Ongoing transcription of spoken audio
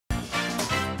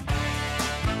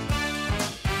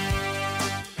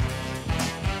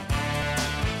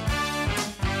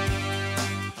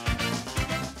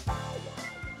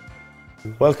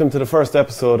Welcome to the first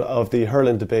episode of the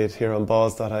Hurling Debate here on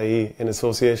Balls.ie in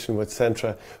association with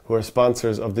Centra, who are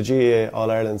sponsors of the GAA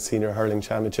All-Ireland Senior Hurling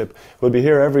Championship. We'll be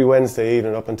here every Wednesday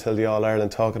evening up until the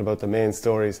All-Ireland talking about the main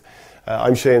stories.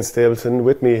 I'm Shane Stapleton.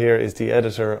 With me here is the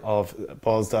editor of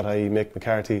Balls.ie, Mick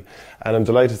McCarthy, and I'm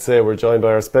delighted to say we're joined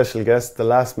by our special guest, the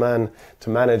last man to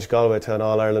manage Galway to an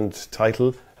All-Ireland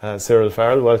title, Cyril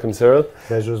Farrell. Welcome, Cyril.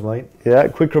 Pleasure is mine. Yeah,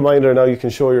 quick reminder now, you can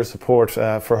show your support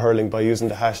for hurling by using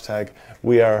the hashtag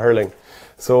 #WeAreHurling.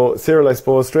 So, Cyril, I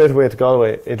suppose straight away to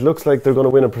Galway, it looks like they're going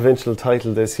to win a provincial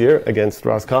title this year against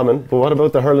Roscommon, but what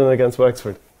about the hurling against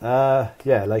Wexford?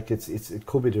 Yeah, like it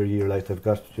could be their year. Like they've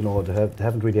got, they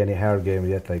haven't really any hard games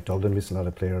yet. Like Dublin missing a lot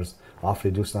of players.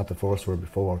 Offaly just not the first were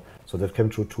before, so they've come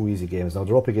through two easy games. Now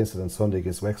they're up against it on Sunday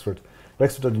against Wexford.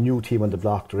 Wexford are the new team on the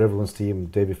block. They're everyone's team.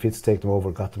 David Fitz take them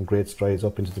over, got them great strides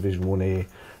up into Division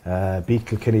 1A. Beat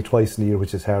Kilkenny twice in the year,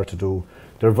 which is hard to do.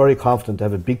 They're very confident. They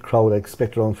have a big crowd. I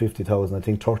expect around 50,000. I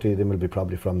think 30 of them will be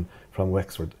probably from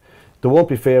Wexford. They won't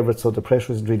be favourites, so the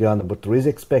pressure isn't really on them, but there is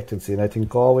expectancy, and I think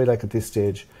Galway, like at this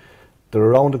stage, they're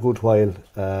around a good while,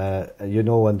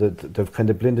 and they've kind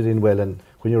of blended in well, and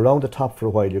when you're around the top for a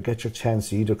while, you get your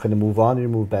chance. You either kind of move on or you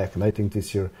move back, and I think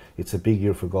this year it's a big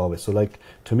year for Galway. So, like,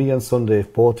 to me on Sunday,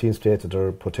 if both teams play to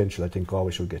their potential, I think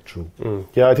Galway should get through.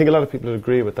 Yeah, I think a lot of people would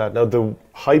agree with that. Now, the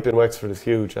hype in Wexford is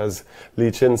huge. As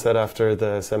Lee Chin said after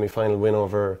the semi-final win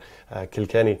over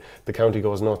Kilkenny, the county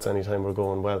goes nuts anytime we're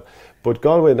going well. But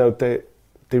Galway now, they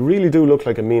really do look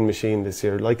like a mean machine this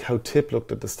year, like how Tip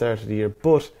looked at the start of the year.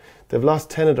 But they've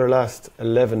lost 10 of their last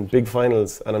 11 big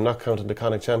finals, and I'm not counting the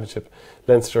Connacht Championship,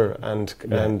 Leinster and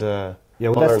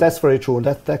that's very true, and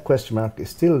that question mark is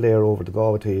still there over the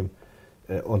Galway team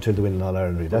until they win an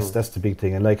All-Ireland. Really. That's the big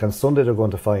thing. And like on Sunday they're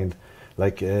going to find,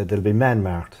 like they'll be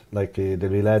man-marked. Like there'll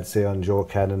be lads say on Joe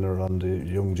Cannon or on the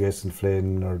young Jason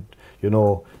Flynn or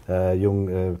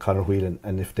young Conor Whelan,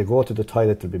 and if they go to the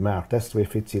toilet they'll be marked. That's the way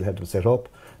Fitzy will have them set up.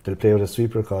 They'll play with a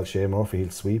sweeper called Shane Murphy. He'll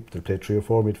sweep. They'll play 3 or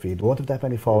 4 midfield. They won't have that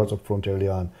many forwards up front early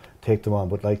on. Take them on,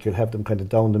 but like you'll have them kind of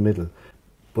down the middle.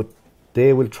 But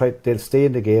they'll stay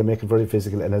in the game, make it very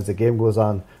physical, and as the game goes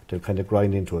on, they'll kind of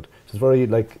grind into it. So it's very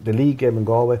like the league game in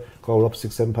Galway. Galway up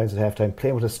 6-7 points at half time,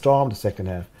 playing with a storm the second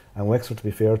half. And Wexford, to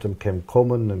be fair to them, came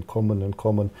coming,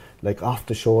 like off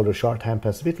the shoulder, short hand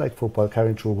pass, a bit like football,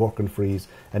 carrying through, working freeze,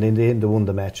 and in the end they won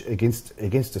the match against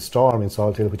the Storm in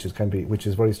Salthill, which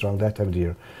is very strong that time of the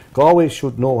year. Galway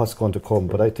should know what's going to come,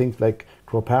 but I think like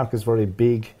Croke Park is very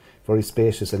big, very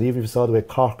spacious, and even if you saw the way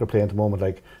Cork are playing at the moment,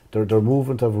 like their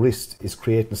movement of wrist is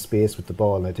creating space with the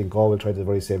ball, and I think Galway will try the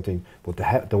very same thing, but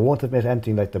they won't have made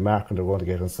anything like the marking they're going to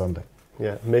get on Sunday.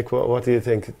 Yeah, Mick, what do you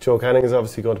think? Joe Canning is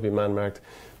obviously going to be man-marked,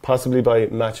 possibly by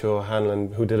Matthew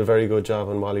O'Hanlon, who did a very good job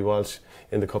on Wally Walsh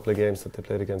in the couple of games that they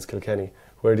played against Kilkenny.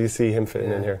 Where do you see him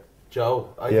fitting in here?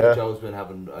 Joe, I think Joe's been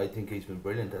I think he's been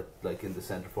brilliant at, like, in the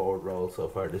centre forward role so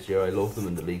far this year. I loved him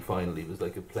in the league final. He was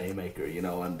like a playmaker,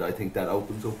 and I think that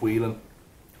opens up Whelan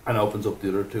and opens up the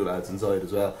other two lads inside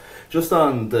as well. Just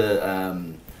on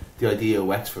the idea of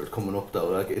Wexford coming up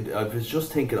though, I was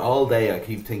just thinking all day. I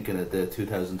keep thinking of the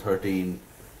 2013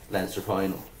 Leinster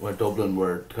final, where Dublin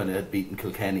were kind of had beaten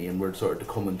Kilkenny and were sort of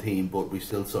the coming team, but we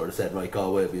still sort of said, right,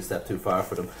 Galway would be a step too far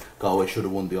for them. Galway should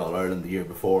have won the All-Ireland the year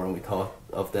before, and we thought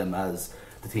of them as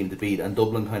the team to beat. And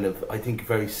Dublin kind of, I think,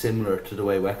 very similar to the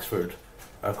way Wexford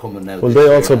are coming now. Well,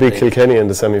 they also beat Kilkenny in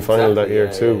the semi-final that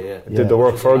year too. Did the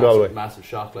work for Galway. Massive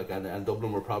shock, and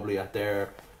Dublin were probably at their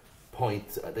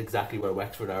point at exactly where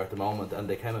Wexford are at the moment, and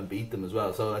they came and beat them as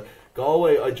well. So like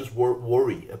Galway, I just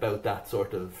worry about that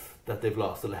sort of, that they've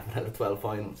lost 11 out of 12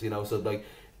 finals, so like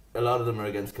a lot of them are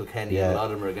against Kilkenny, and a lot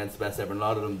of them are against the best ever, and a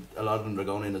lot of them are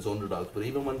going in as underdogs, but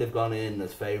even when they've gone in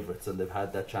as favourites and they've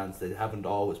had that chance, they haven't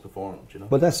always performed,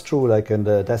 Well, that's true, like, and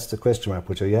that's the question mark,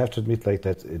 which you have to admit, like,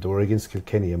 that they were against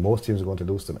Kilkenny and most teams are going to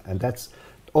lose them, and that's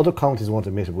other counties won't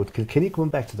admit it, but Kilkenny coming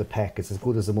back to the pack is as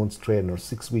good as a month's training or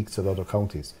 6 weeks at other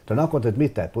counties. They're not going to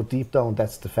admit that, but deep down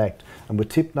that's the fact. And with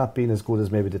Tip not being as good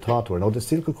as maybe they thought they were. Now they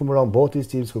still could come around, both these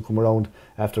teams could come around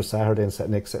after Saturday and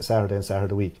next Saturday and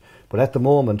Saturday week. But at the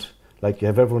moment, like, you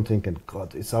have everyone thinking,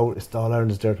 God, it's the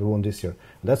All-Ireland is there to win this year.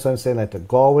 And that's why I'm saying, like, the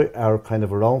Galway are kind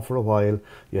of around for a while.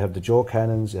 You have the Joe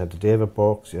Cannons, you have the David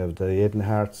Burkes, you have the Aidan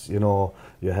Harts, you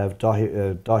have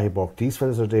Dahi Burke. These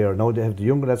fellas are there. Now they have the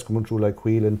younger lads coming through like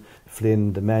Whelan,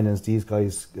 Flynn, the Mannins, these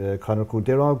guys, Conor Coon.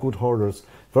 They're all good hurlers,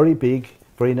 very big,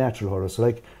 very natural hurlers. So,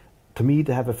 like, to me,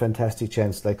 they have a fantastic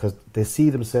chance, like, because they see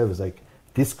themselves like,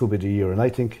 this could be the year. And I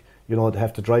think, they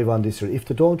have to drive on this year. If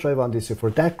they don't drive on this year, for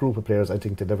that group of players, I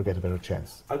think they'll never get a better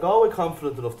chance. Are Galway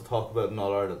confident enough to talk about an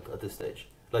All-Ireland at this stage?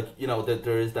 Like, you know, that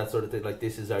there is that sort of thing, like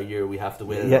this is our year, we have to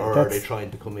win, or are they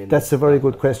trying to come in? That's a very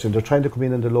good question. They're trying to come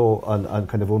in the low and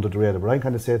kind of under the radar. But I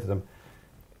kind of say to them,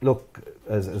 look,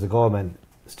 as a goalman,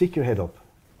 stick your head up.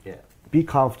 Yeah. Be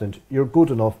confident. You're good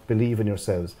enough. Believe in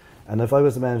yourselves. And if I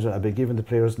was the manager, I'd be giving the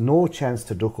players no chance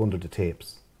to duck under the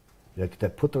tapes. Like, they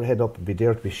put their head up and be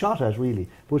there to be shot at, really.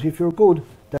 But if you're good,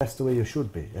 that's the way you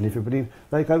should be. And if you believe,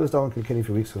 like I was down in Kilkenny a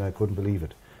few weeks ago and I couldn't believe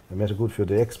it. I met a good few of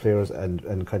the ex-players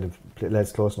and kind of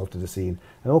lads close enough to the scene.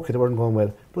 And okay, they weren't going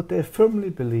well, but they firmly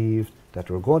believed that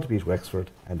they were going to beat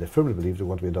Wexford, and they firmly believed they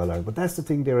were going to win All-Ireland. But that's the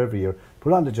thing there every year.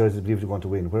 Put on the jersey, believe they're going to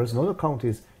win. Whereas in other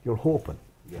counties, you're hoping.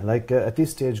 Yeah. And like at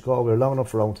this stage, Galway, we're long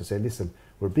enough around to say, listen,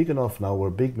 we're big enough now, we're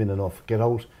big men enough, get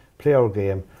out, play our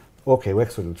game. Okay,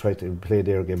 Wexford will try to play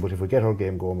their game, but if we get our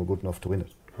game going, we're good enough to win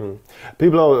it.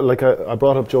 People, like I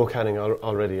brought up Joe Canning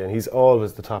already, and he's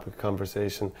always the topic of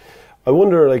conversation. I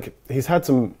wonder, like, he's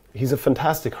a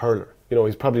fantastic hurler. You know,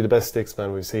 he's probably the best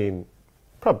sticksman we've seen,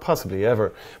 possibly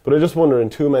ever. But I just wonder, in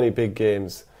too many big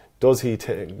games, does he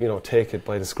take it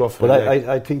by the scruff of the neck?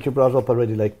 I think you brought it up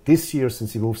already, like this year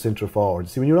since he moved centre forward.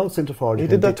 See, when you're out centre forward... He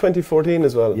did that 2014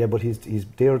 as well. Yeah, but he's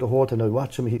there the whole time. Now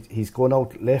watch him, he's going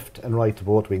out left and right to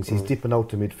both wings. He's dipping out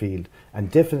to midfield.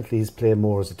 And definitely he's playing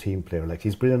more as a team player. Like,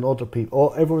 he's bringing other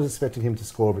people... everyone's expecting him to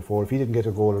score before. If he didn't get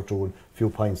a goal or two and a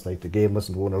few points, like, the game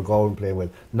wasn't going or going playing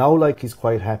well. Now, like, he's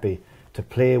quite happy to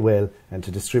play well and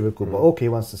to distribute good ball. Okay, he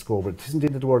wants to score, but it isn't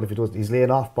into the world if he doesn't. He's laying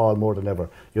off ball more than ever.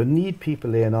 You need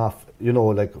people laying off, you know,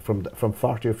 like from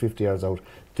 40 or 50 yards out.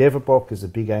 David Burke is a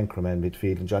big anchor man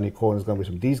midfield, and Johnny Cohen has gone with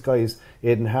him. These guys,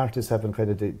 Aidan Hart is having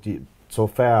kind of so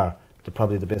far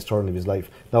probably the best turn of his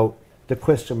life. Now, the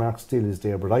question mark still is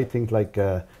there, but I think like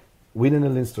winning a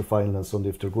Leinster final on Sunday,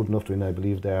 if they're good enough to win, I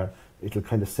believe it'll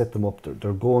kind of set them up.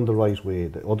 They're going the right way.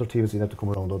 The other teams have to come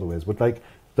around other ways, but like,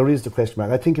 there is the question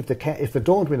mark. I think if they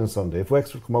don't win on Sunday, if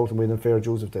Wexford come out and win in fair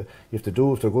dues, if they're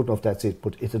good enough, that's it.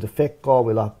 But it'd affect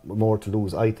Galway a lot more to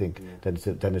lose, I think,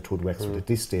 than it would Wexford at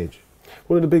this stage.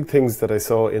 One of the big things that I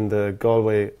saw in the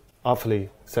Galway Offaly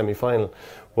semi-final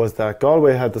was that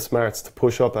Galway had the smarts to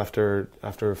push up after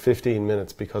 15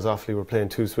 minutes because Offaly were playing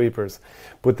two sweepers.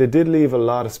 But they did leave a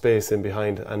lot of space in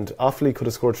behind, and Offaly could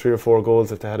have scored 3 or 4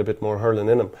 goals if they had a bit more hurling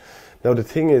in them. Now the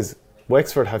thing is,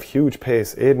 Wexford have huge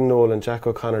pace. Aidan Nolan, Jack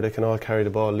O'Connor, they can all carry the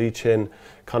ball. Lee Chin,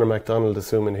 Conor MacDonald,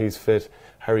 assuming he's fit,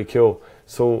 Harry Keogh.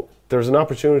 So there's an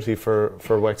opportunity for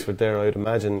Wexford there, I'd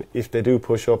imagine, if they do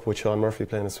push up with Sean Murphy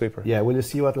playing a sweeper. Yeah, well, you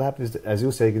see what will happen is, as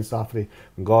you say against Offaly,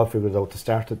 when God figured out to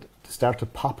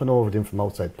start popping over them from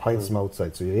outside, points from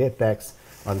outside. So you had 8 backs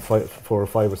on 4 or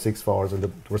 5 or 6 forwards, and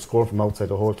they were scoring from outside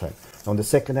the whole time. Now in the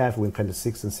second half, we went kind of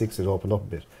 6 and 6, it opened up a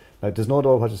bit. Now, there's no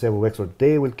doubt what you say about Wexford.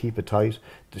 They will keep it tight.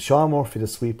 The Sean Murphy, the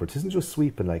sweeper, it isn't just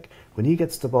sweeping. Like, when he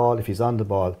gets the ball, if he's on the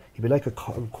ball, he'll be like a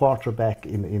quarterback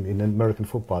in American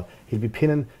football. He'll be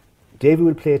pinning. Davy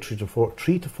will play 3 to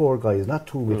 4 guys, not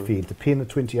 2 midfield, to pin a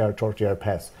 20-yard, 30-yard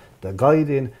pass. The guide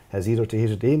in has either to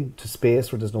hit it into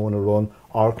space where there's no one to run,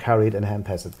 or carry it and hand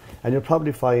pass it. And you'll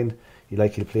probably find he'll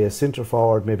play a centre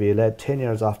forward, maybe a lad 10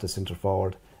 yards off the centre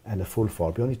forward, and a full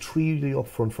forward. Be only 3 really up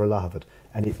front for a lot of it.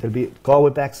 And there'll be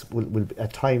Galway backs will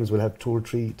at times will have 2 or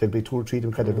 3. There'll be 2 or 3 of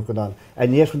them kind of looking on.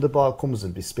 And yet when the ball comes,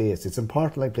 there'll be space. It's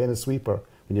important, like playing a sweeper,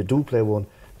 when you do play one,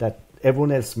 that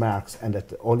everyone else marks and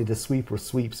that only the sweeper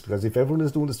sweeps. Because if everyone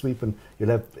is doing the sweeping, you'll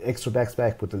have extra backs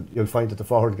back, but you'll find that the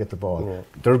forward get the ball.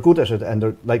 Yeah. They're good at it, and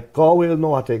they're like Galway will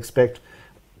know what to expect.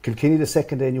 Kilkenny the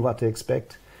second day knew what to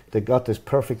expect. They got this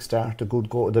perfect start, a good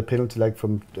goal, the penalty like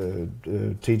from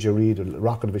TJ Reid, a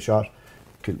rocket of a shot.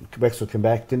 Wexford came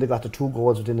back, then they got the 2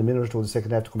 goals within a minute or two of the second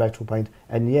half to come back to a point,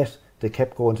 and yet they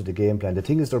kept going to the game plan. The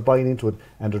thing is, they're buying into it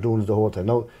and they're doing it the whole time.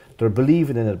 Now, they're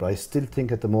believing in it, but I still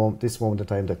think at this moment in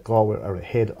time that Galway are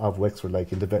ahead of Wexford. Like,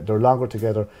 they're longer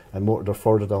together and they're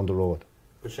further down the road.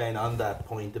 But Shane, on that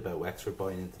point about Wexford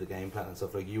buying into the game plan and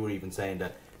stuff, like, you were even saying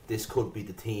that this could be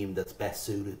the team that's best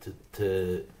suited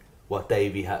to what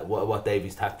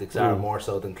Davy's tactics are, more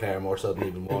so than Clare, more so than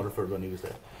even Waterford when he was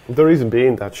there. The reason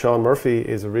being that Sean Murphy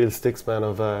is a real sticksman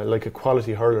of like a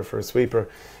quality hurler for a sweeper.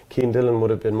 Cian Dillon would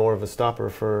have been more of a stopper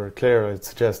for Clare, I'd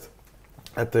suggest.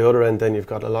 At the other end, then you've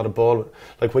got a lot of ball.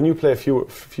 Like, when you play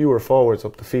fewer forwards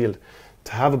up the field,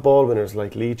 to have a ball winners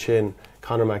like Lee Chin,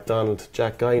 Conor MacDonald,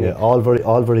 Jack Guiney. Yeah, all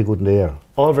very good in the air.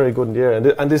 All very good in the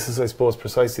air. And this is, I suppose,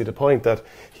 precisely the point, that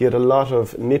he had a lot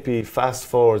of nippy, fast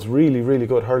forwards, really, really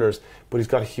good hurlers, but he's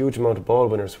got a huge amount of ball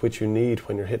winners, which you need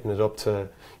when you're hitting it up to,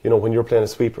 when you're playing a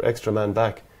sweeper, extra man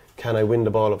back. Can I win the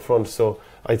ball up front? So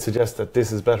I'd suggest that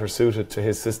this is better suited to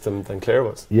his system than Clare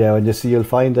was. Yeah, and you see, you'll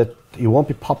find that he won't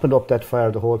be popping up that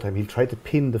far the whole time. He'll try to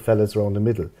pin the fellas around the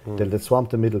middle. They'll swamp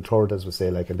the middle third, as we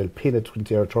say, like, and they'll pin it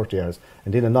 20 or 30 yards,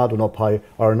 and then another one up high,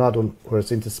 or another one where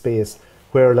it's into space,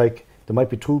 where, like, there might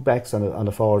be 2 backs on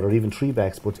a forward, or even 3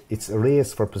 backs, but it's a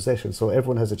race for possession, so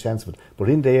everyone has a chance of it. But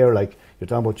in the air, like, you're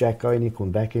talking about Jack Guiney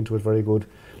coming back into it very good.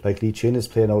 Like, Lee Chin is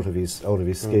playing out of his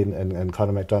skin, and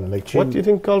Conor McDonald. Like, Chin, what do you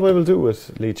think Galway will do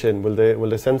with Lee Chin? Will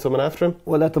they send someone after him?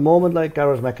 Well, at the moment, like,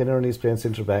 Gareth McInerney is playing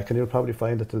centre back, and you'll probably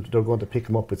find that they're going to pick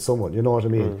him up with someone. You know what I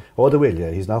mean? Oh, they will.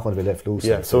 Yeah, he's not going to be left loose.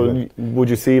 Yeah. So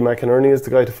would you see McInerney as the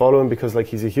guy to follow him, because like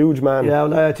he's a huge man? Yeah,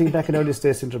 well, I think McInerney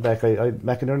stays centre back.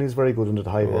 McInerney is very good under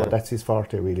the high ball. That's his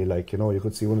forte, really. Like, you know, you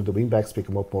could see one of the wing backs pick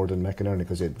him up more than McInerney,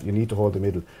 because you need to hold the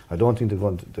middle. I don't think they're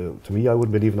going to me, I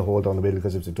wouldn't believe in a hold down the middle,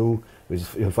 because if they do,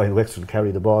 you'll find Wexford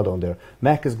carry the ball down there.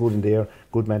 Mac is good in there,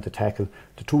 good man to tackle.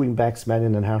 The 2 wing backs,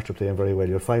 Manning and Hart, are playing very well.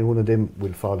 You'll find one of them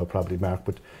will follow probably Mark,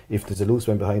 but if there's a loose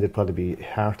one behind it, probably be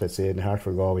Hart, I'd say, and Hart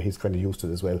for Galway. He's kind of used to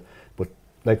it as well. But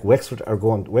like, Wexford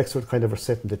kind of are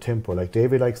setting the tempo. Like,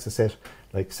 Davy likes to set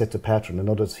the pattern, and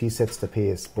others, he sets the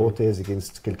pace both days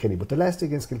against Kilkenny. But the last day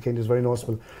against Kilkenny was very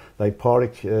noticeable. Like,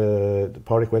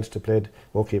 Pádraig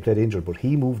Welch played injured, but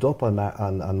he moved up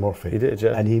on Murphy. He did,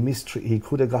 yeah. And he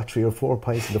could have got 3 or 4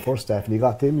 points in the first half, and he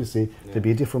got them, you see, to be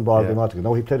a different ball game altogether.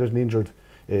 Now he played with an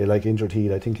injured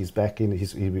heel. I think he's back in.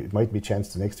 He might be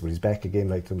chanced the next, but he's back again,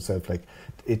 like himself. Like,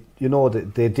 it, you know,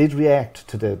 they did react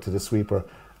to the sweeper.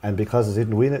 And because they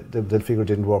didn't win it, they'll figure it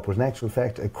didn't work. But in actual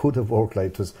fact, it could have worked.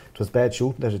 Like, it was bad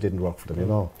shooting that it didn't work for them, you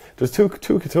know. There's two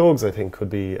Catogues, I think, could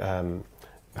be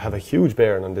have a huge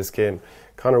bearing on this game.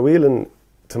 Conor Whelan,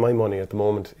 to my money at the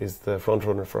moment, is the front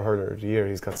runner for hurler of the year.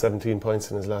 He's got 17 points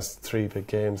in his last 3 big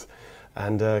games.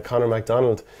 And Conor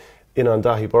McDonald in on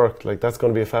Dahi Burke, like, that's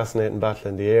going to be a fascinating battle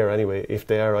in the air anyway, if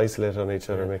they are isolated on each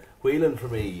other, Mick. Whelan for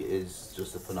me is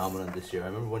just a phenomenon this year. I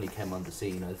remember when he came on the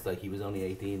scene, it's like he was only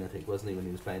 18, I think, wasn't he, when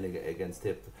he was playing against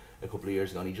Tip a couple of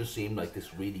years ago, and he just seemed like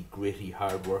this really gritty,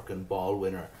 hard-working ball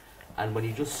winner. And when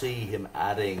you just see him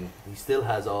adding, he still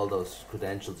has all those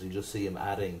credentials, you just see him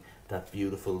adding that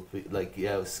beautiful, like,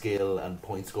 skill and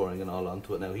point scoring and all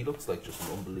onto it. Now he looks like just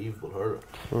an unbelievable hurler.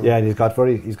 Yeah, and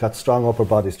he's got strong upper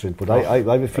body strength, but I have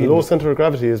a feeling, low centre of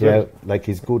gravity as well. Yeah, like,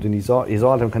 he's good, and he's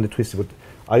all them kind of twisted. But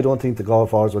I don't think the Galway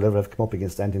forwards will ever have come up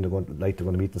against anything they're going to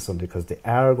meet on Sunday, because they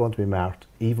are going to be marked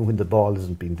even when the ball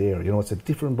isn't being there. You know, it's a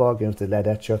different ball game if they led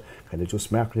at you, kind of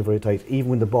just marking you very tight, even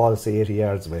when the ball is, say, 80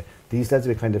 yards away. These lads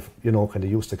will be kind of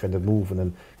used to kind of moving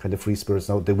and kind of free spirits.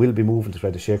 Now they will be moving to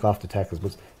try to shake off the tackles,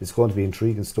 but it's going to be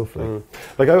intriguing stuff.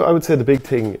 Like, I would say the big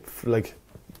thing, like,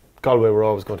 Galway were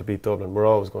always going to beat Dublin, we're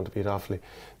always going to beat Offaly.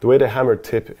 The way they hammered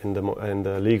Tip in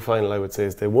the league final, I would say,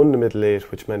 is they won the middle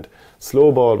 8, which meant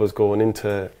slow ball was going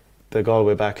into the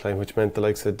Galway backline, which meant the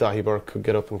likes of Dahi Burke could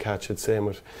get up and catch it, same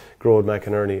with Grode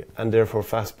McInerney, and therefore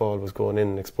fast ball was going in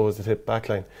and exposed the Tip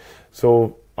backline.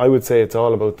 So I would say it's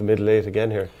all about the middle 8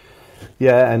 again here.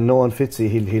 Yeah, and knowing Fitzy,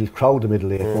 he'll crowd the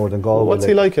middle 8 more than Galway. Well, what's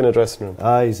he like in a dressing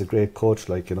room? He's a great coach.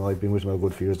 Like, you know, I've been with him a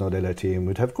good few years now. They let him.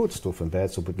 We'd have good stuff and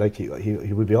bad stuff, but like he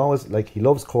would be always, like, he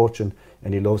loves coaching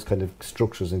and he loves kind of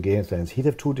structures and game plans. He'd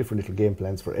have 2 different little game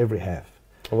plans for every half.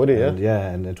 Oh, would he?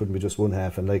 And it wouldn't be just one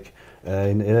half. And like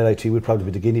in LIT, we'd probably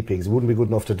be the guinea pigs. It wouldn't be good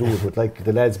enough to do it, but like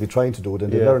the lads be trying to do it,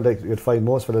 and they learn. Like, you'd find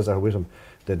most fellas are with him,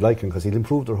 they'd like him because he'll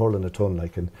improve their hurling a ton.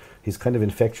 Like, and he's kind of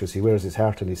infectious. He wears his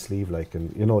heart on his sleeve, like,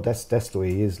 and you know that's the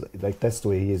way he is. Like, that's the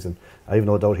way he is. And I have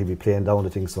no doubt he'll be playing down the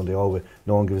things Sunday. No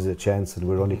one gives it a chance, and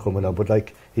we're only coming out. But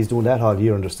like, he's doing that all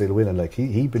year, and they're still winning. Like,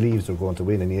 he believes they're going to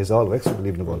win, and he has all the extra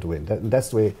believing they're going to win. That's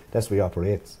the way he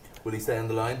operates. Will he stay on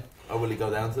the line? Or will he go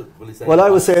down to? Will he stay? Well, I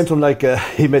was saying to him, like,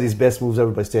 he made his best moves ever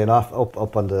by staying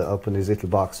up in his little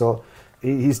box. So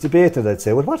he's debated. I'd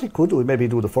say, well, what he could do, maybe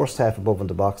do the first half above in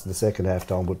the box and the second half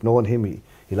down. But knowing him,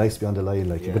 he likes to be on the line.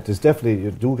 Like, but there's definitely,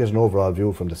 you do get an overall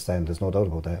view from the stand. There's no doubt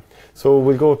about that. So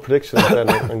we'll go with predictions then.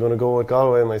 I'm going to go with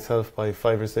Galway myself by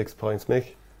 5 or 6 points. Mick?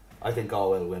 I think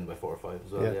Galway will win by 4 or 5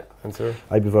 as well. Yeah. And Cyril?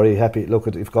 I'd be very happy. Look,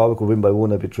 if Galway could win by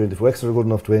 1, I'd be thrilled. If Wexford are good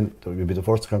enough to win, we'd be the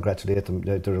first to congratulate them.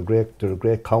 They're a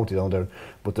great county down there,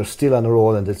 but they're still on a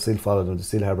roll and they'll still follow them. They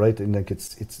still have right. And like,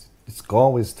 it's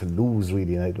Galway's to lose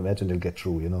really, and I'd imagine they'll get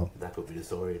through. You know. That could be the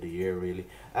story of the year, really.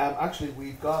 Actually,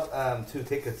 we've got 2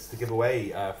 tickets to give away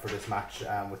for this match.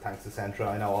 With thanks to Centra,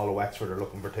 I know all of Wexford are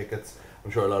looking for tickets. I'm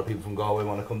sure a lot of people from Galway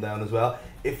want to come down as well.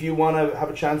 If you want to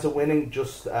have a chance of winning,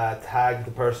 just tag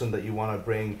the person that you want to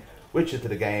bring with you to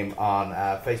the game on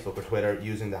Facebook or Twitter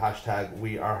using the hashtag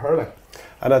 #WeAreHurling.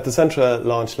 And at the Centra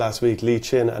launch last week, Lee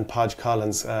Chin and Podge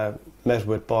Collins met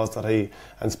with Balls.ie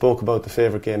and spoke about the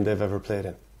favourite game they've ever played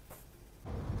in.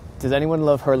 Does anyone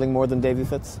love hurling more than Davy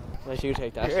Fitz? Let you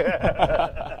take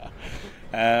that.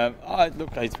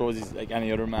 Look, I suppose he's like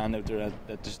any other man out there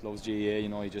that just loves GAA. You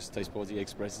know, I suppose he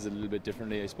expresses it a little bit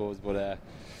differently, I suppose. But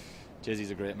Jizzy's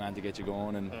a great man to get you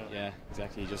going, and yeah,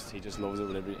 exactly. He just loves it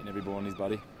with every bone in his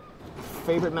body.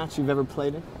 Favourite match you've ever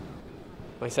played in?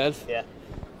 Myself? Yeah.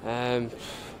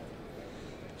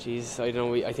 Jeez, I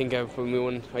don't know. I think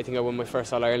I won my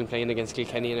first All Ireland playing against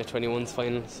Kilkenny in a 21s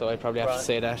final, so I probably have to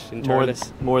say that in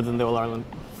Thurles. More than the All Ireland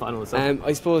final itself.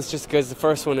 I suppose just because the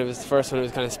first one was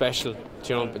kind of special.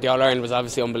 You know, the All Ireland was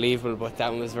obviously unbelievable, but that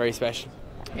one was very special.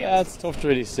 Yeah, it's tough to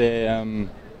really say.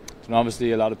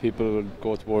 Obviously, a lot of people would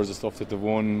go towards the stuff that they've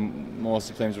won.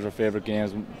 Most of the times, with their favourite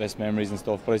games, best memories and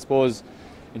stuff. But I suppose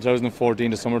in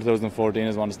 2014, the summer 2014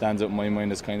 is one that stands out in my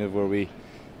mind as kind of where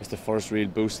it's the first real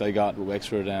boost I got with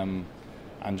Wexford, and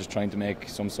just trying to make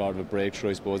some sort of a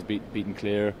breakthrough. I suppose beating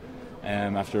Clare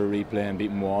after a replay and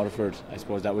beating Waterford. I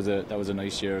suppose that was a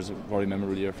nice year. It was a very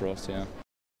memorable year for us. Yeah.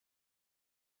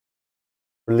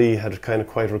 Lee had kind of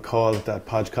quite recalled that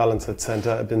Podge Collins had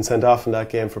been sent off in that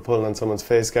game for pulling on someone's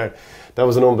face guard. That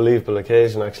was an unbelievable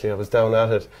occasion, actually. I was down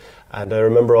at it, and I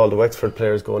remember all the Wexford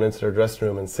players going into their dressing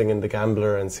room and singing The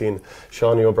Gambler, and seeing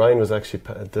Shawnee O'Brien was actually,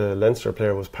 the Leinster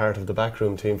player, was part of the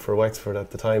backroom team for Wexford at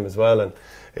the time as well, and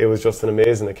it was just an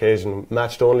amazing occasion,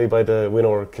 matched only by the win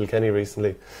over Kilkenny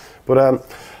recently. But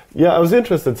yeah, I was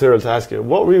interested, Cyril, to ask you,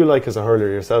 what were you like as a hurler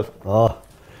yourself?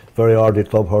 Very ordinary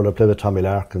club hurler. Played with Tommy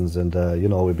Larkins, and you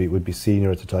know, we'd be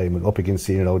senior at the time, and up against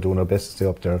senior now, doing our best to stay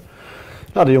up there.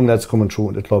 A lot of young lads coming through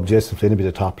in the club. Jason Flynn would be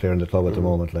the top player in the club at the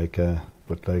moment.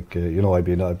 You know,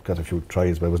 I've got a few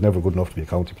tries, but I was never good enough to be a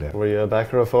county player. Were you a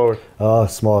back or a forward?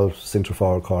 Small centre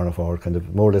forward, corner forward, kind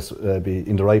of more or less be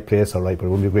in the right place, all right, but it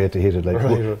wouldn't be great to hit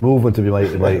it. Movement to be my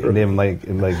name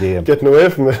in my game. Getting away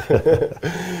from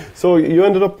it. So you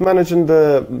ended up managing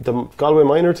the Galway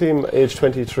minor team, age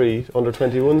 23, under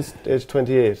 21s, age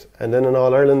 28, and then an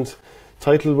All Ireland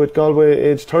title with Galway,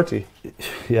 age 30.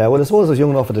 Yeah, well, I suppose I was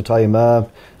young enough at the time. I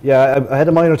had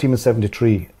a minor team in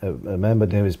 73. A man by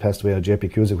the name, he's passed away.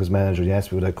 JP Cusick was manager, and he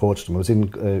asked me would I coached him. I was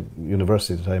in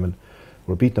university at the time, and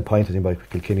we were beating a pint at him by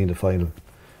Kilkenny in the final.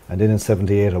 And then in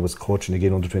 78 I was coaching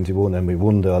again under 21, and we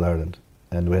won the All Ireland.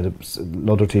 And we had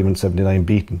another team in 79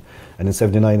 beaten. And in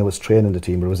 79 I was training the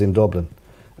team, but I was in Dublin.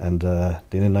 And then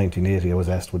in 1980 I was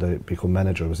asked would I become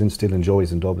manager. I was still in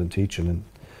Joy's in Dublin teaching, and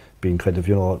being kind of,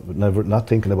 you know, not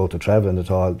thinking about the travelling at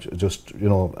all, just, you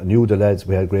know, I knew the lads,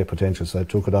 we had great potential, so I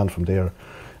took it on from there.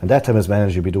 And that time as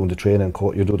manager, you'd be doing the training,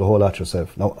 you do the whole lot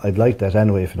yourself. Now, I'd like that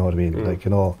anyway, if you know what I mean, like,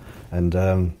 you know, and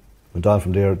went on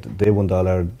from there. They won the All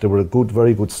Ireland. They were a good,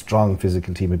 very good, strong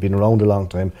physical team. They'd been around a long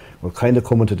time. We're kind of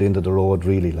coming to the end of the road,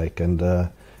 really, like, and I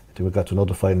think we got to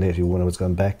another final in 81. I was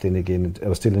going back then again. I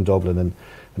was still in Dublin, and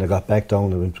when I got back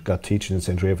down, I got teaching in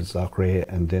St. Raven's, Loughrea,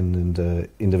 and then in the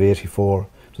end of 84,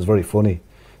 it was very funny.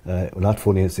 Not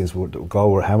funny in the sense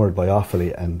Galway were hammered by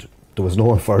Offaly, and there was no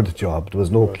one for the job. There was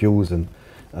no queues, and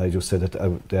I just said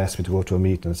that they asked me to go to a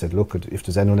meeting, and I said, look, if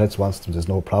there's anyone else wants them, there's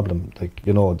no problem. Like,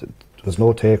 you know, there was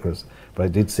no takers. But I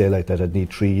did say like that I'd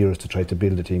need 3 years to try to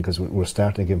build a team, because we're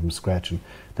starting again from scratch, and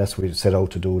that's what we set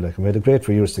out to do. Like, and we had a great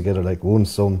 3 years together. Like, won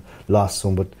some, lost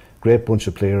some, but great bunch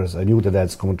of players. I knew the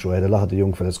lads coming through. I had a lot of the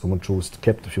young fellas coming through.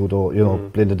 Kept a few, though, you know,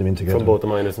 blended them in together. From both the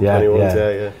minors and 21s,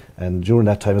 yeah. And during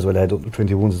that time as well, I had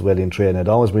 21s as well in training. I'd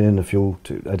always been in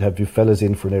I'd have a few fellas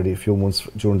in for nearly a few months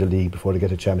during the league before they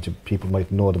get a championship. People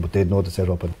might know them, but they'd know the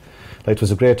setup. And like, it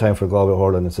was a great time for Galway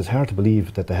hurling. It's hard to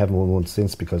believe that they haven't won one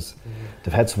since, because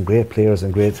they've had some great players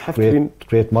and great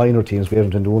minor teams, great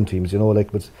under 21 teams, you know,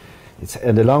 like, but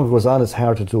and the longer it goes on, it's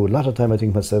hard to do. A lot of time I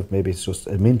think myself, maybe it's just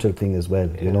a mental thing as well,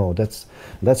 you know. That's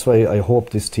why I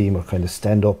hope this team are kind of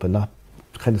stand up and not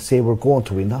kind of say we're going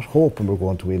to win, not hoping we're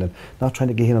going to win, and not trying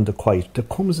to get in on the quiet. There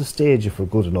comes a stage, if we're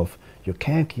good enough, you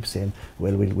can't keep saying,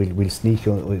 well, we'll sneak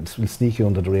you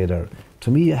under the radar.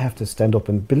 To me, you have to stand up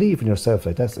and believe in yourself,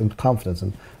 like that's in confidence,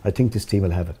 and I think this team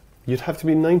will have it. You'd have to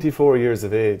be 94 years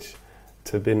of age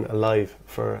to have been alive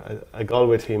for a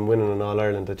Galway team winning an All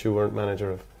Ireland that you weren't manager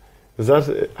of.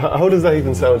 How does that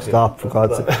even sound to you? Stop, for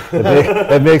God's sake.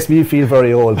 It makes me feel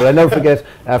very old. But I never forget,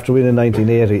 after winning in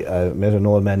 1980, I met an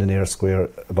old man in Ayr Square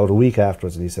about a week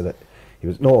afterwards, and he said, I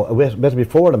met him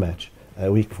before the match,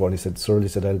 a week before, and he said, Cyril,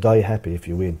 I'll die happy if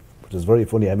you win. Which was very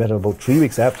funny. I met him about 3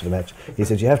 weeks after the match. He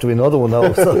said, you have to win another one now.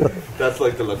 That's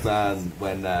like the Loughnane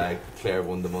when Clare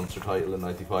won the Munster title in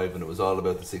 '95, and it was all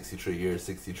about the 63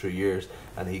 years,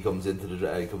 and he comes into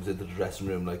the dressing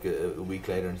room like a week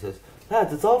later and says,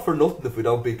 lads, it's all for nothing if we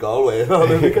don't beat Galway.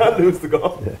 We can't lose the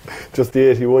goal. Yeah. Just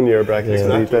the 81 year bracket.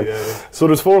 Exactly, yeah. So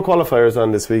there's 4 qualifiers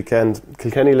on this weekend: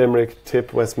 Kilkenny, Limerick,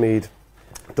 Tip, Westmeath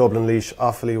Dublin, Laois,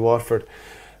 Offaly, Waterford.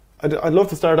 I'd love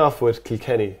to start off with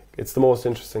Kilkenny. It's the most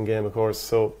interesting game, of course.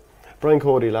 So Brian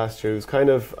Cody last year was kind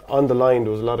of on the line.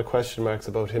 There was a lot of question marks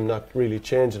about him not really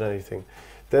changing anything.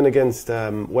 Then against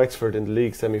Wexford in the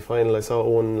league semi-final, I saw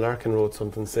Owen Larkin wrote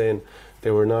something saying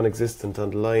they were non-existent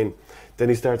on the line. Then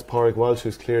he starts Pádraig Walsh,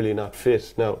 who's clearly not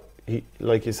fit. Now, he,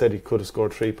 like you said, he could have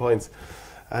scored 3 points.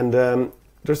 And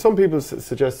there's some people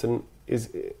suggesting,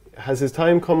 has his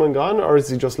time come and gone, or is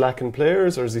he just lacking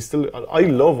players, or is he still... I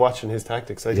love watching his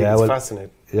tactics. I think it's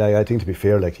fascinating. Yeah, I think to be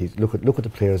fair, like look at the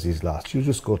players he's lost. You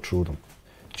just go through them.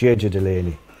 JJ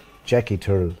Delaney, Jackie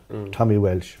Tyrrell, Tommy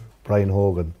Welsh, Brian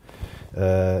Hogan,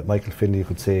 Michael Finlay, you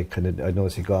could say, kind of, I know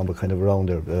he's gone, but kind of around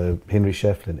there, Henry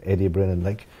Shefflin, Eddie Brennan,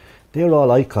 like, they're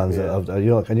all icons, of,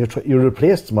 you know, and you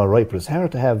replace them all right, but it's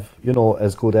hard to have, you know,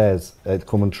 as good as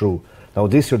coming through. Now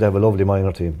this year they have a lovely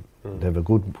minor team. They have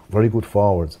very good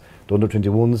forwards. The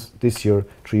under-21s this year,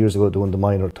 3 years ago, they won the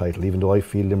minor title, even though I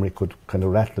feel Limerick could kind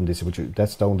of rattle them this year, but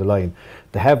that's down the line.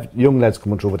 They have young lads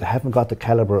coming through, but they haven't got the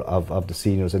calibre of the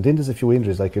seniors. And then there's a few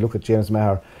injuries, like you look at James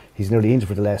Maher, he's nearly injured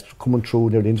for the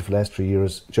last 3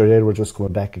 years. Jerry Edwards just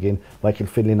coming back again. Michael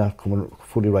Finlay not coming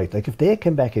fully right. Like if they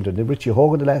came back into it, Richie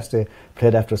Hogan the last day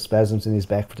played after spasms in his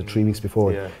back for the 3 weeks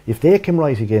before. Yeah. If they came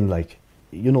right again, like,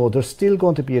 you know, there's still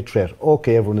going to be a threat.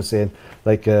 Okay, everyone is saying,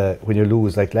 like, when you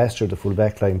lose, like last year, the full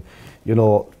back line, you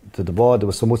know, to the ball, there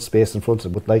was so much space in front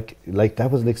of it, but like that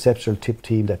was an exceptional Tip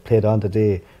team that played on the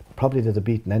day. Probably they'd have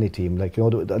beaten any team. Like, you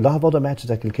know, a lot of other matches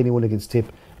that Kilkenny won against Tip,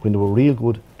 when they were real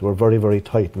good, they were very, very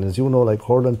tight. And as you know, like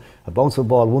hurling, a bounce of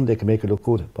ball one day can make it look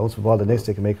good, bounce of ball the next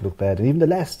day can make it look bad. And even the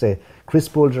last day, Chris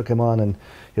Bulger came on and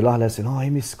a lot of lads saying, oh, he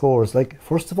missed scores. Like,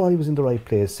 first of all, he was in the right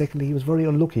place. Secondly, he was very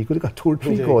unlucky. He could have got 2 or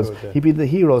 3 goals. He'd be the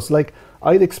hero. So, like,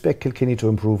 I'd expect Kilkenny to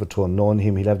improve a ton. Knowing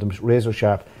him, he'll have them razor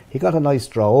sharp. He got a nice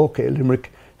draw. Okay,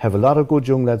 Limerick have a lot of good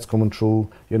young lads coming through.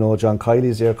 You know, John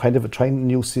Kiley's there, kind of trying a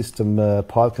new system.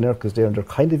 Paul Kinnerka's there, and they're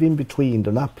kind of in between.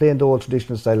 They're not playing the old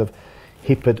traditional style of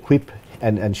whip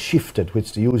and shifted, which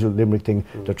is the usual Limerick thing.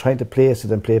 They're trying to place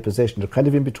it and play possession. They're kind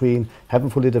of in between,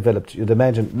 haven't fully developed. You'd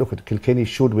imagine, look, at Kilkenny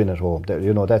should win at home.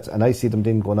 You know, and I see them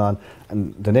then going on.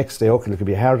 And the next day, okay, it could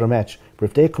be a harder match. But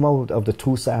if they come out of the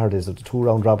 2 Saturdays, of the 2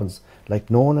 round robins, like,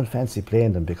 no one will fancy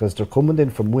playing them, because they're coming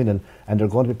in from winning and they're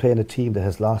going to be playing a team that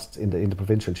has lost in the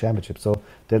provincial championship. So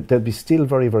they'll be still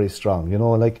very, very strong. You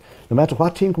know, like, no matter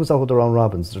what team comes out of the round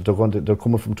robins, they're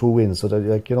coming from 2 wins. So they're,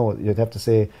 like, you know, you'd have to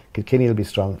say Kilkenny will be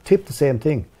strong. Tip the same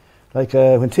thing. Like,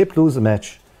 when Tip lose a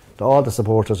match, all the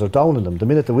supporters are down on them. The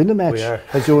minute they win the match,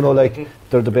 as you know, like,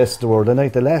 they're the best in the world. And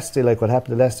like the last day, like what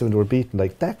happened the last day when they were beaten,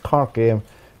 like that Cork game,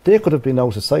 they could have been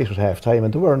out of sight at half time,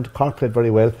 and they weren't. Cork played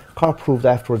very well. Cork proved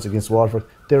afterwards against Waterford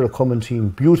they're a coming team,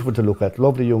 beautiful to look at,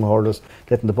 lovely young hurlers,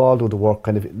 letting the ball do the work,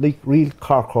 kind of like real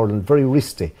Cork hurling, very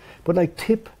wristy. But like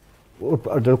Tip, they're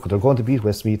going to beat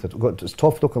Westmeath. It's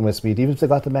tough looking Westmeath, even if they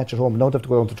got the match at home. Now they have to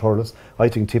go down to Thurles. I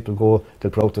think Tip will go,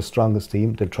 they'll put out the strongest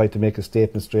team, they'll try to make a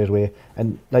statement straight away.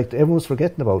 And like everyone's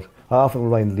forgetting about, I often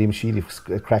remind Liam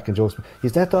Shealy cracking jokes.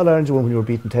 Is that the All-Ireland you won when you were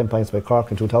beaten 10 points by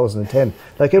Cork in 2010?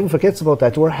 Like everyone forgets about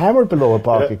that. They were hammered below at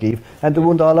Páirc Uí Chaoimh and they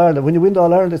won the All-Ireland. When you win the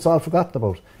All-Ireland, it's all forgotten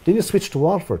about. Then you switch to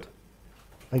Waterford.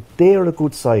 Like they're a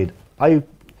good side. I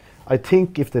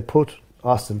think if they put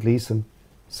Austin Gleeson,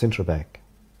 Centra back,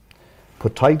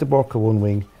 put Ty de Burke one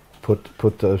wing, put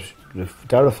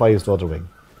Dara Fives the other wing.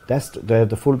 They have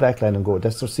the full back line and go.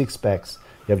 That's their 6 backs.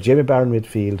 You have Jamie Barron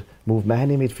midfield, move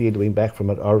Mahoney midfield wing back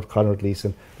from it, or Conor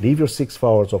Gleeson. Leave your 6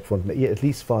 forwards up front, at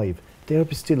least 5. They'll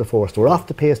be still a force. They were off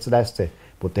the pace the last day,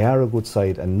 but they are a good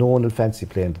side and no one will fancy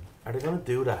playing them. Are they going to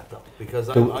do that though? Because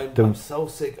I'm so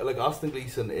sick. Like Austin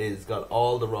Gleeson is got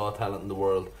all the raw talent in the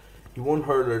world. He won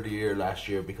Hurler of the Year last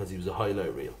year because he was a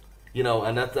highlight reel. You know,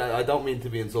 and that I don't mean to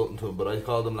be insulting to him, but I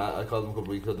called him a couple of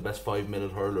weeks ago the best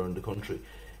 5-minute hurler in the country.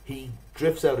 He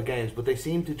drifts out of games, but they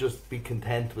seem to just be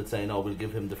content with saying, "Oh, we'll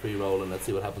give him the free roll and let's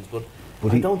see what happens." But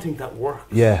I don't think that works.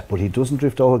 Yeah, but he doesn't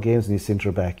drift out of games and he's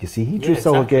centre back. You see, he drifts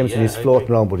out of games and he's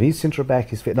floating around, but he's centre back.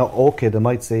 He's fit. Now, okay, they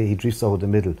might say he drifts out of the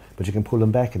middle, but you can pull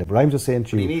him back in it. But I'm just saying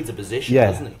to you, he needs a position,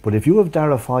 doesn't he? But if you have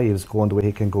Dara Fives going the way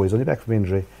he can go, he's only back from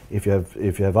injury. If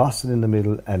you have Austin in the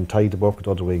middle and Ty de Burke at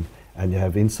the other wing, and you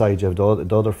have inside, you have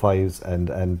the other Fives,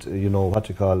 and you know what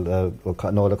you call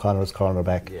Noel O'Connor's corner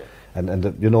back, and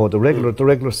the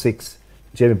regular 6,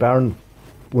 Jamie Barron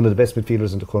one of the best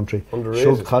midfielders in the country. Underrated.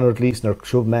 Shove Conor Gleeson or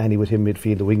shove Mahoney with him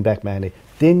midfield, the wing back Mahoney.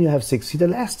 Then you have 6. See, the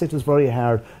last set was very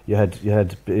hard. You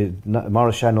had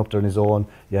Maurice Shannon up there on his own.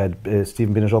 You had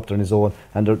Stephen Bennett up there on his own,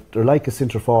 and they're like a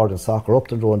centre forward in soccer, up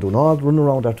there and doing all running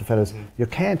around after fellas. You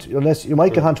can't, unless you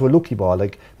might get onto a lucky ball.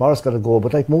 Like Morris got a goal,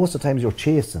 but like most of the times you're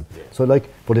chasing. So like,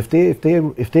 but if they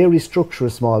restructure a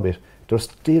small bit, they're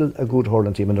still a good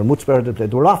hurling team, and they're much better to play.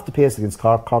 They were off the pace against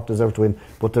Cork. Cork deserved to win,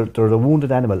 but they're a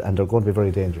wounded animal, and they're going to be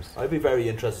very dangerous. I'd be very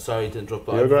interested. Sorry to interrupt,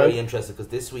 but I'd be very interested because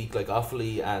this week, like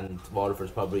Offaly and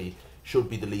Waterford probably should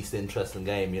be the least interesting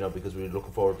game, you know, because we're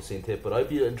looking forward to seeing Tip. But I'd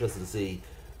be interested to see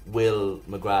will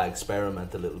McGrath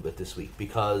experiment a little bit this week,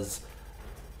 because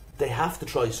they have to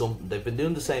try something. They've been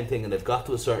doing the same thing and they've got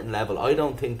to a certain level. I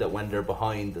don't think that when they're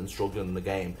behind and struggling in the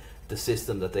game, the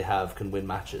system that they have can win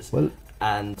matches. Well,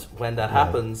 and when that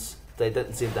happens, they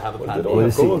didn't seem to have a plan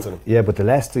B. Yeah, but the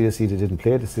last year, you see, they didn't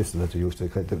play the system that they used to.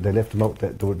 They left them out.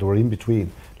 They were in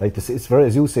between. Like this, it's very,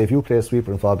 as you say, if you play a sweeper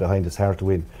and fall behind, it's hard to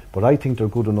win. But I think they're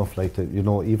good enough, like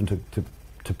even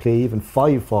to play even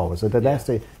 5 forwards. So the last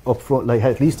day up front, like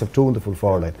at least have 2 in the full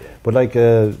forward line. But like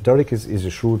Derek is a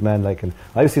shrewd man. Like, and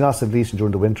I've seen Austin Gleeson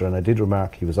during the winter, and I did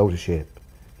remark he was out of shape.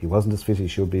 He wasn't as fit as he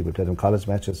should be. We played him college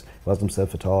matches. He wasn't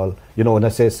himself at all. You know, and I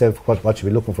say self, what should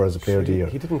we be looking for as a player of the year?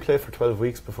 He didn't play for 12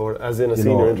 weeks before, as in a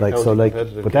senior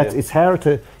intercounty but that's, it's hard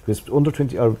to. He was under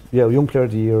 20, or young player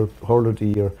of the year, hurler of the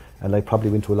year, and like probably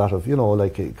went to a lot of,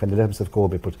 like kind of let himself go a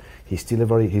bit. But he's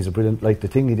still he's a brilliant. Like the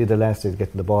thing he did the last day,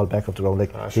 getting the ball back up the ground.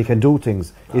 Like he can do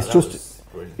things.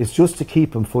 It's just to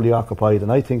keep him fully occupied,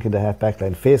 and I think in the half back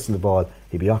line facing the ball,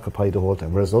 he'd be occupied the whole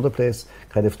time. Whereas other players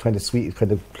kind of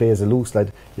play as a loose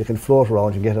lad, you can float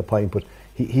around and get a point, but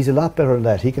he's a lot better than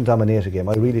that. He can dominate a game.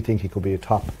 I really think he could be a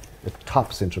top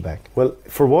centre back. Well,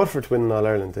 for Waterford to win in All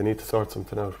Ireland, they need to sort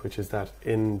something out, which is that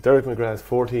in Derek McGrath's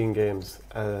 14 games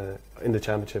in the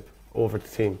championship over the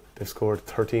team, they've scored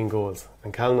 13 goals,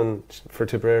 and Callan for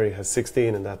Tipperary has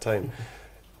 16 in that time.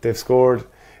 They've scored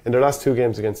in their last 2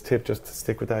 games against Tip, just to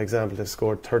stick with that example, they've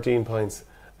scored 13 points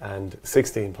and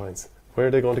 16 points. Where are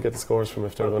they going to get the scores from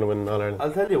if they're going to win in All Ireland?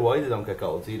 I'll tell you why they don't get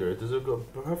goals either. There's a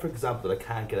perfect example that I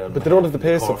can't get out of. But they don't have the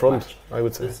pace up front, I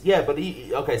would say.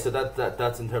 Okay, so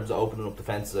that's in terms of opening up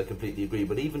defences, I completely agree.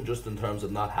 But even just in terms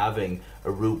of not having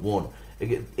a route one,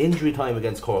 injury time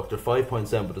against Cork, they're 5 points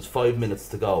down, but there's 5 minutes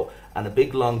to go, and a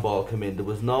big long ball come in. There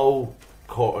was no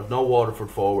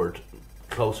Waterford forward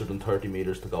closer than 30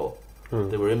 metres to go.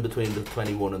 They were in between the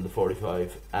 21 and the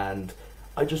 45, and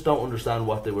I just don't understand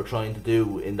what they were trying to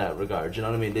do in that regard. You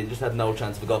know what I mean? They just had no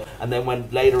chance of a goal. And then when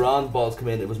later on balls come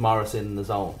in, it was Morris in his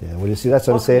own. Yeah, well, you see, that's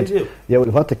what I'm saying. Yeah,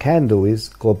 well, what they can do is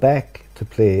go back to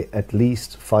play at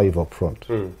least 5 up front.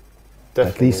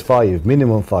 At least 5,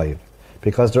 minimum 5.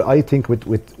 Because I think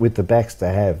with the backs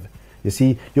they have, you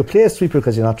see, you play a sweeper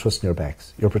because you're not trusting your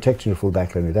backs. You're protecting your full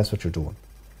back line. That's what you're doing.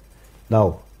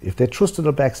 Now, if they trusted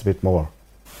their backs a bit more,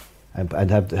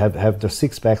 and have their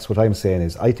 6 backs, what I'm saying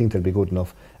is I think they'll be good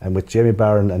enough, and with Jamie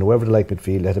Barron and whoever they like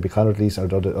midfield, let it be Conor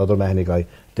Gleeson or the other Mahoney guy,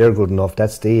 they're good enough.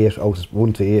 That's the 8 out of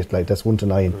 1 to 8, like that's 1 to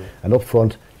 9, and up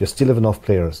front you still have enough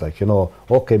players, like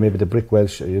okay, maybe the Brick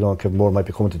Welsh, Kevin Moore might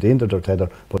be coming to the end of their tether,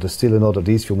 but there's still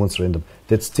these few months are in them.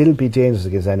 They'd still be dangerous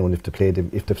against anyone if they played them,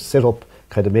 if they've set up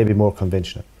kind of maybe more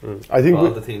conventional. I think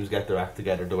all the teams get their act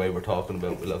together the way we're talking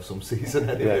about. We'll have some season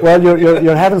anyway. Well,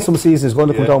 you're having some seasons going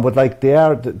to come down, but like they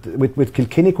are with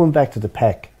Kilkenny coming back to the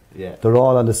pack. Yeah. They're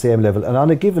all on the same level, and on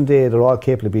a given day they're all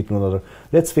capable of beating one another.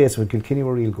 Let's face it, when Kilkenny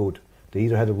were real good, they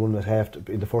either had a run at half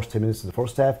in the first 10 minutes of the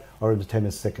first half or in the 10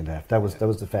 minutes of the second half. That was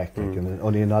the fact. And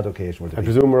only on odd occasion. I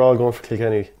presume we're all going for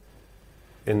Kilkenny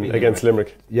against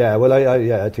Limerick. Yeah, well,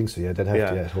 I think so. Yeah, they'd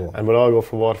have to at home. And we'll all go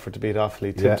for Waterford to beat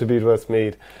Offaly, Tip to beat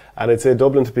Westmeath, and I'd say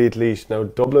Dublin to beat Laois. Now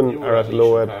Dublin are at a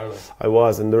low ebb. I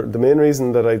was, and the main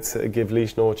reason that I'd give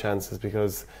Laois no chance is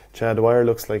because Chad Dwyer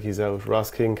looks like he's out.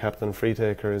 Ross King, captain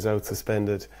Freetaker, is out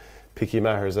suspended. Picky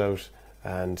Maher's out,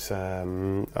 and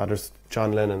others.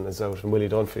 John Lennon is out, and Willie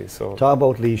Dunphy. So talk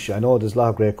about Laois. I know there's a lot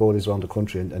of great goalies around the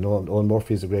country, and I know Owen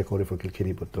Murphy is a great goalie for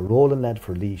Kilkenny, but the Rolling lad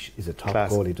for Laois is a top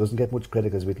goalie. He doesn't get much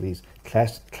credit because with Laois.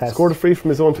 Class. Scored a free from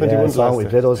his own 21 last year.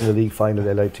 He led us in the league final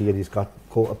LIT, and he's got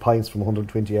points from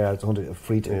 120 yards, 100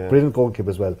 free. Brilliant goalkeeper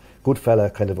as well. Good fella,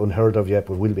 kind of unheard of yet,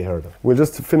 but will be heard of. We'll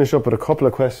just finish up with a couple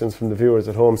of questions from the viewers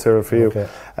at home, Cyril, for you. Okay.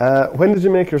 When did you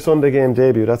make your Sunday game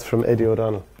debut? That's from Eddie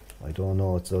O'Donnell. I don't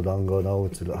know. It's so long ago now.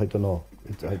 I don't know.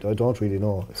 I don't really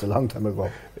know. It's a long time ago.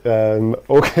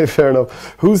 Okay, fair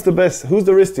enough. Who's the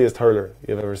wristiest hurler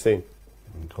you've ever seen?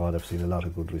 God, I've seen a lot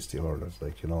of good wristy hurlers.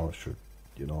 Like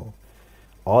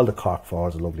all the Cork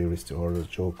forwards are lovely wristy hurlers.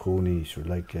 Joe Cooney,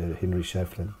 Henry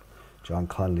Shefflin. John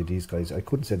Connolly, these guys. I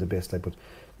couldn't say the best, like, but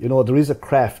you know, there is a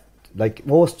craft. Like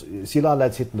most, you see a lot of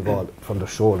lads hitting the ball from their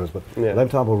shoulders, but I'm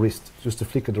talking about wrist, just the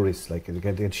flick of the wrist, like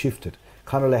again, they get shifted.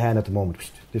 Conor Lehan at the moment,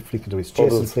 the flick of the wrist.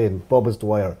 Jason Flynn, Bubbles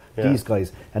Dwyer, these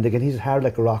guys, and again, he's hard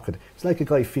like a rocket. It's like a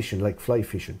guy fishing, like fly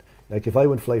fishing. Like if I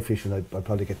went fly fishing, I'd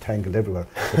probably get tangled everywhere.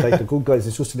 But like the good guys,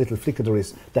 it's just a little flick of the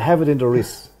wrist. They have it in the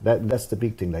wrist. That's the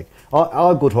big thing. Like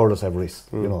all good hurlers have wrists,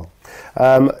 you know.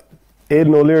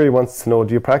 Aidan O'Leary wants to know: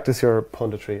 do you practice your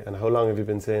punditry, and how long have you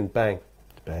been saying bang?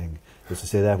 Bang. Just to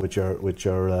say that with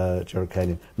your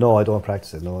Kenyon. No, I don't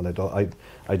practice it. No, and I don't.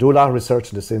 I do a lot of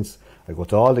research in the sense. I go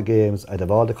to all the games. I'd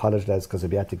have all the college lads because I'd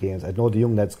be at the games. I'd know the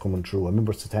young lads coming through. I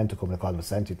remember Satanta coming to call him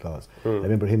Santa Claus. I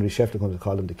remember Henry Sheffield coming to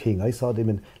call him the King. I saw them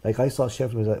in, like I saw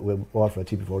Sheffield with Waterford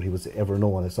TV before he was ever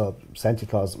known. I saw Santa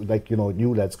Claus, like, you know,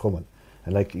 new lads coming.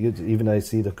 And like even I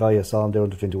see the guy I saw him there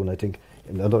under 21. I think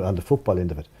on the football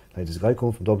end of it. Like there's a guy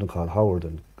coming from Dublin called Howard,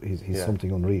 and he's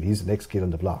something unreal. He's the next kid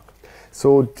on the block.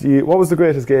 So, what was the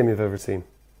greatest game you've ever seen?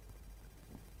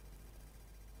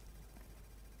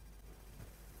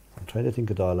 I'm trying to think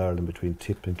of the All-Ireland between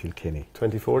Tip and Kilkenny.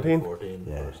 2014? 2014,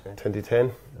 yeah.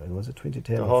 2010? Was it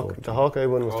 2010? The Hawkeye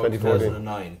one was 2014.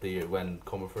 2009, the year when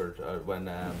Comerford, when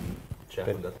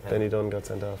Sheffield got Benny Dunn got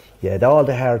sent off. Yeah, all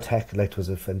the hard tackle, like, was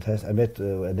a fantastic. I met,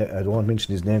 I don't want to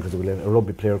mention his name because there was a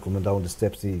rugby player coming down the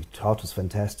steps he thought was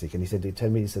fantastic. And he said,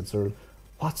 he said, Cyril,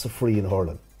 what's a free in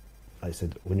hurling? I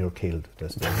said, when you're killed.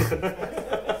 That's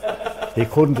he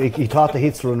couldn't, he thought the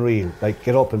hits were unreal. Like,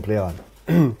 get up and play on.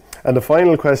 And the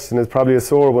final question is probably a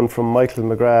sore one from Michael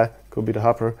McGrath, could be the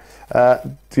hopper.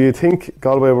 Do you think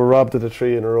Galway were robbed of the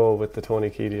 3 in a row with the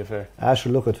Tony Keady affair?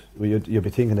 Sure, look, you'd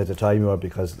be thinking at the time you are,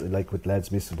 because, like, with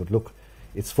lads missing, but look,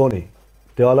 it's funny.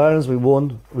 The All-Irelands we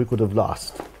won, we could have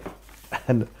lost.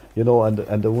 And, you know, and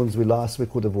the ones we lost, we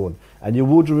could have won. And you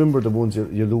would remember the ones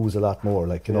you lose a lot more.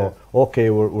 Like, you know, okay,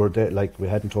 we're dead, like, we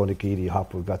hadn't Tony Keady,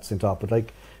 Hopper got sent off, but,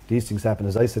 like, these things happen.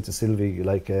 As I said to Sylvie,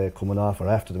 like, coming off or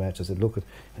after the match, I said, look,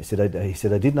 he said,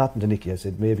 I did nothing to Nicky. I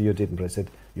said, maybe you didn't, but I said,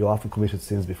 you often committed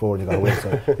sins before and you got away,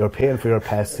 so you're paying for your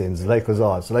past sins, like us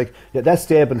all. So, like, that's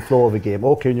the ebb and flow of a game.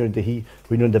 Okay, when you're in the heat,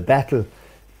 when you're in the battle,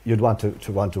 you'd want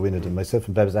to win it. And myself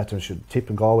and Babs Atton should Tip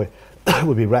and Galway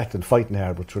would be racked fighting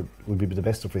hard, but would be the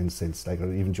best of friends since, like,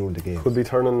 or even during the game. Could be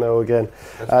turning now again.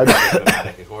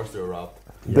 Of course they were robbed.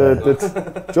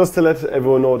 Just to let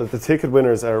everyone know that the ticket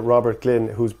winners are Robert Glynn,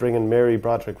 who's bringing Mary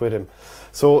Broderick with him.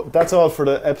 So that's all for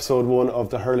the episode 1 of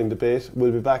the Hurling Debate.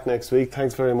 We'll be back next week.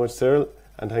 Thanks very much, Cyril,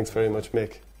 and thanks very much,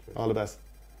 Mick. All the best.